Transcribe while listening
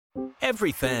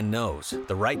Every fan knows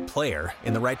the right player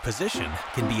in the right position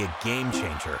can be a game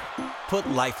changer. Put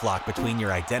LifeLock between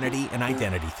your identity and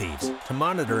identity thieves to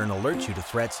monitor and alert you to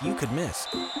threats you could miss.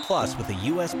 Plus, with a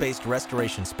U.S.-based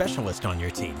restoration specialist on your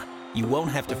team, you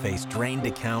won't have to face drained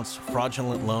accounts,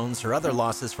 fraudulent loans, or other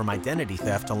losses from identity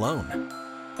theft alone.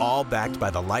 All backed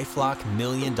by the LifeLock $1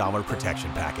 Million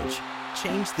Protection Package.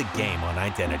 Change the game on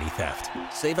identity theft.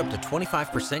 Save up to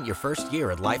 25% your first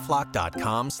year at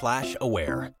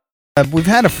LifeLock.com/aware. We've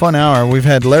had a fun hour. We've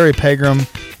had Larry Pegram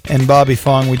and Bobby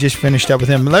Fong. We just finished up with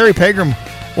him. Larry Pegram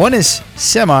won his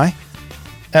semi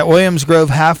at Williams Grove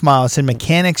Half Mile. It's in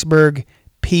Mechanicsburg,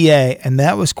 PA, and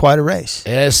that was quite a race.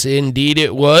 Yes, indeed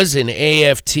it was. In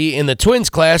AFT, in the twins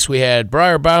class, we had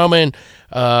Briar Bauman,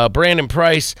 Brandon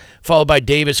Price, followed by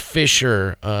Davis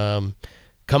Fisher.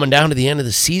 Coming down to the end of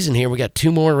the season here, we got 2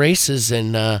 more races,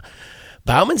 and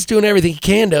Bauman's doing everything he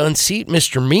can to unseat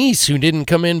Mr. Meese, who didn't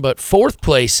come in but 4th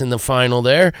place in the final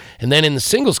there. And then in the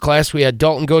singles class, we had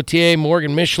Dalton Gauthier,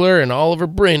 Morgan Mishler, and Oliver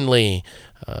Brindley.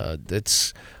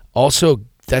 This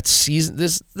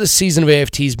season of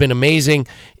AFT has been amazing.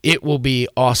 It will be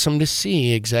awesome to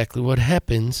see exactly what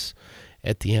happens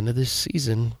at the end of this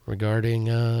season regarding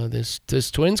this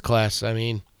twins class. I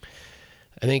mean,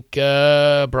 I think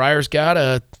Briar's got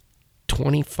a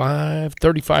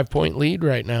 35-point lead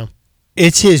right now.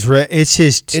 It's his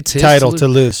title to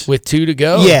lose with 2 to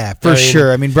go. Yeah, for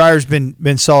sure. I mean, Briar's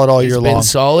been solid all year long. He's been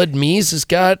solid. Meese has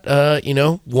got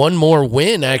 1 more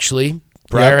win actually.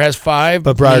 Briar has 5,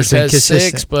 but Briar's Meese been has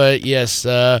consistent. 6. But yes,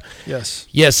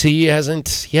 he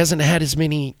hasn't had as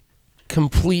many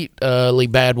completely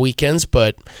bad weekends,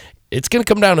 but it's going to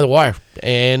come down to the wire.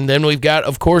 And then we've got,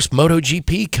 of course,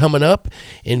 MotoGP coming up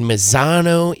in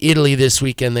Misano, Italy this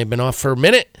weekend. They've been off for a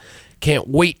minute. Can't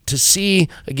wait to see.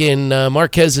 Again,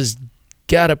 Marquez has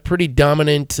got a pretty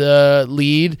dominant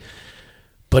lead,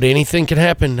 but anything can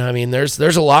happen. I mean, there's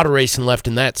a lot of racing left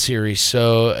in that series.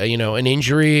 So, an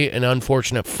injury, an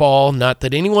unfortunate fall, not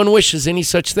that anyone wishes any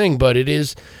such thing, but it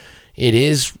is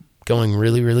going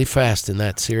really, really fast in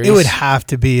that series. It would have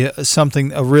to be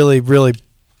a really, really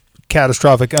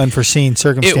catastrophic, unforeseen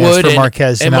circumstance for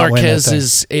Marquez to not win that thing. And Marquez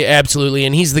is absolutely,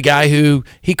 and he's the guy who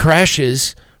he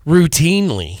crashes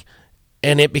routinely.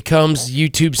 And it becomes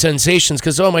YouTube sensations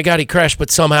because, oh, my God, he crashed,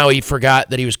 but somehow he forgot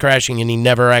that he was crashing and he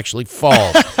never actually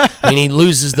falls. And he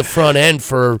loses the front end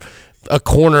for a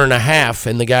corner and a half,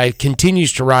 and the guy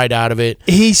continues to ride out of it.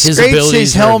 He scrapes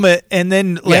his helmet and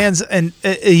then lands, and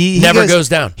he never goes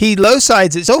down. He low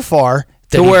sides it so far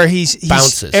to where he's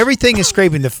bounces. Everything is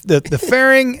scraping, the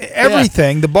fairing,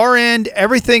 everything, the bar end,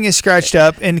 everything is scratched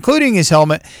up, including his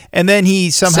helmet, and then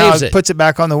he somehow puts it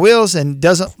back on the wheels and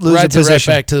doesn't lose the position.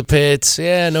 Right back to the pits.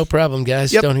 Yeah, no problem,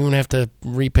 guys. Yep. Don't even have to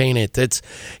repaint it.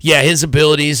 His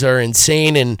abilities are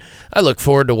insane, and I look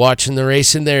forward to watching the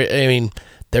race in there. I mean,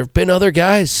 there have been other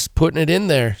guys putting it in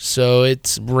there, so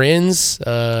it's Rins.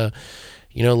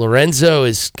 Lorenzo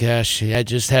had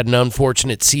just had an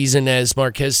unfortunate season as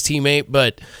Marquez's teammate,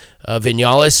 but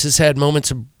Vinales has had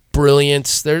moments of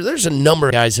brilliance. There's a number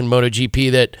of guys in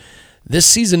MotoGP that this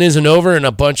season isn't over, and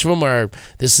a bunch of them are.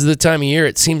 This is the time of year.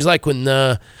 It seems like when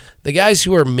the guys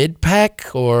who are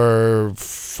mid-pack or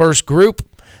first group,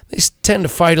 they tend to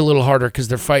fight a little harder because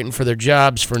they're fighting for their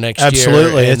jobs for next year.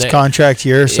 Absolutely, it's contract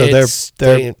year, so they're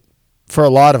for a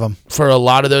lot of them. For a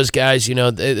lot of those guys,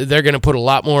 they're going to put a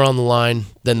lot more on the line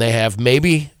than they have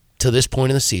maybe to this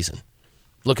point in the season.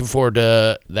 Looking forward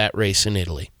to that race in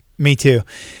Italy. Me too.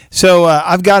 So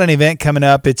I've got an event coming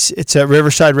up. It's at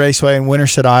Riverside Raceway in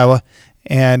Winterset, Iowa,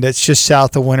 and it's just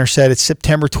south of Winterset. It's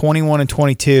September 21 and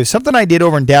 22. Something I did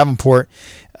over in Davenport.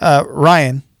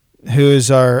 Ryan, who is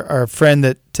our friend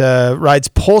that rides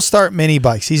Polestar mini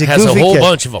bikes. He's has goofy a whole kid.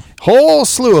 bunch of them. Whole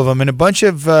slew of them, and a bunch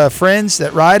of friends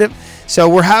that ride it. So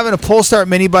we're having a Polestar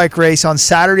mini bike race on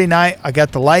Saturday night. I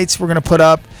got the lights we're going to put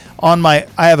up on I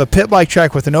have a pit bike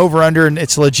track with an over-under, and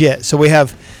it's legit. So we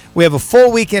have a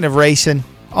full weekend of racing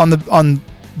on the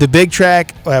big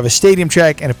track. We have a stadium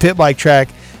track and a pit bike track.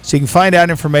 So you can find out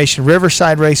information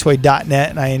riversideraceway.net,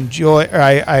 and I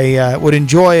would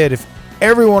enjoy it if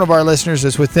every one of our listeners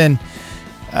that's within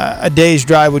a day's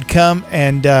drive would come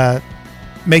and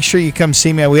make sure you come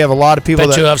see me. We have a lot of people.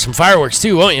 Bet you'll have some fireworks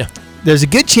too, won't you? There's a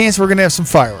good chance we're going to have some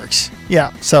fireworks.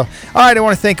 Yeah. So, all right, I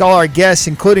want to thank all our guests,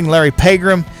 including Larry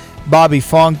Pegram, Bobby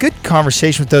Fong. Good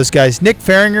conversation with those guys. Nick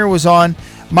Farringer was on,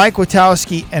 Mike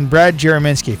Witowski, and Brad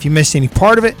Jereminski. If you missed any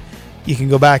part of it, you can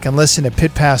go back and listen at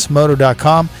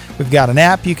pitpassmoto.com. We've got an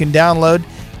app you can download,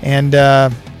 and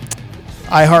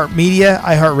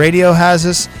iHeartRadio has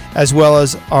us, as well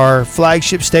as our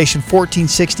flagship station,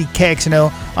 1460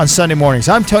 KXNO on Sunday mornings.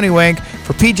 I'm Tony Wank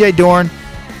for PJ Dorn.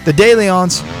 the De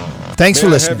Leons. Thanks for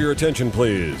May I listening. have your attention,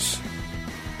 please?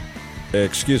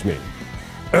 Excuse me.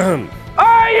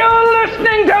 Are you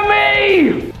listening to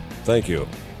me? Thank you.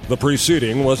 The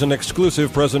preceding was an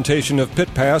exclusive presentation of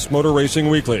Pit Pass Motor Racing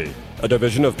Weekly, a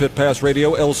division of Pit Pass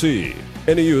Radio LC.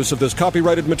 Any use of this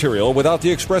copyrighted material without the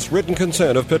express written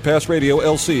consent of Pit Pass Radio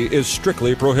LC is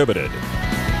strictly prohibited.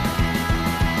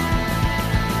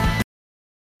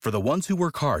 For the ones who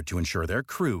work hard to ensure their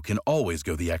crew can always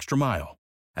go the extra mile,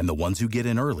 and the ones who get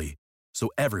in early so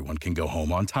everyone can go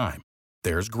home on time,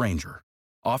 there's Grainger,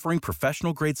 offering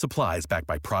professional-grade supplies backed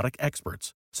by product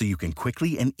experts so you can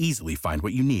quickly and easily find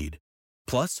what you need.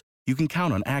 Plus, you can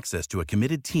count on access to a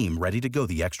committed team ready to go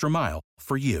the extra mile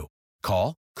for you.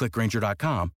 Call, click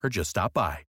Grainger.com, or just stop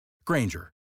by.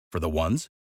 Grainger, for the ones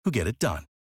who get it done.